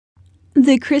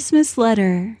The Christmas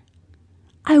Letter.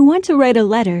 I want to write a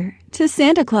letter to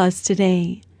Santa Claus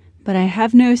today, but I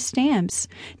have no stamps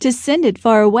to send it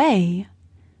far away.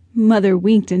 Mother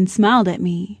winked and smiled at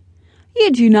me. You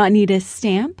do not need a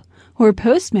stamp or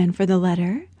postman for the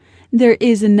letter. There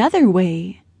is another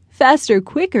way, faster,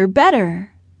 quicker,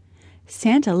 better.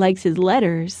 Santa likes his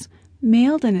letters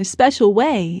mailed in a special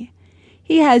way.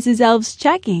 He has his elves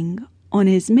checking on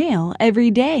his mail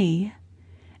every day.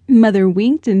 Mother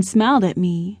winked and smiled at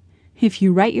me. If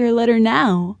you write your letter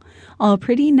now, all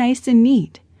pretty nice and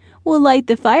neat, we'll light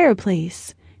the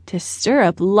fireplace to stir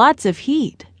up lots of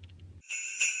heat.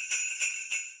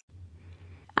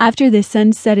 After the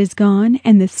sunset is gone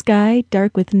and the sky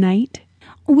dark with night,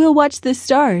 we'll watch the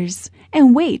stars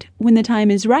and wait when the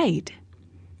time is right.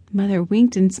 Mother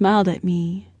winked and smiled at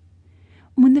me.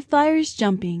 When the fire's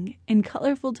jumping in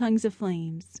colorful tongues of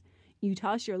flames, you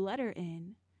toss your letter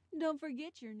in. Don't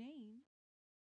forget your name.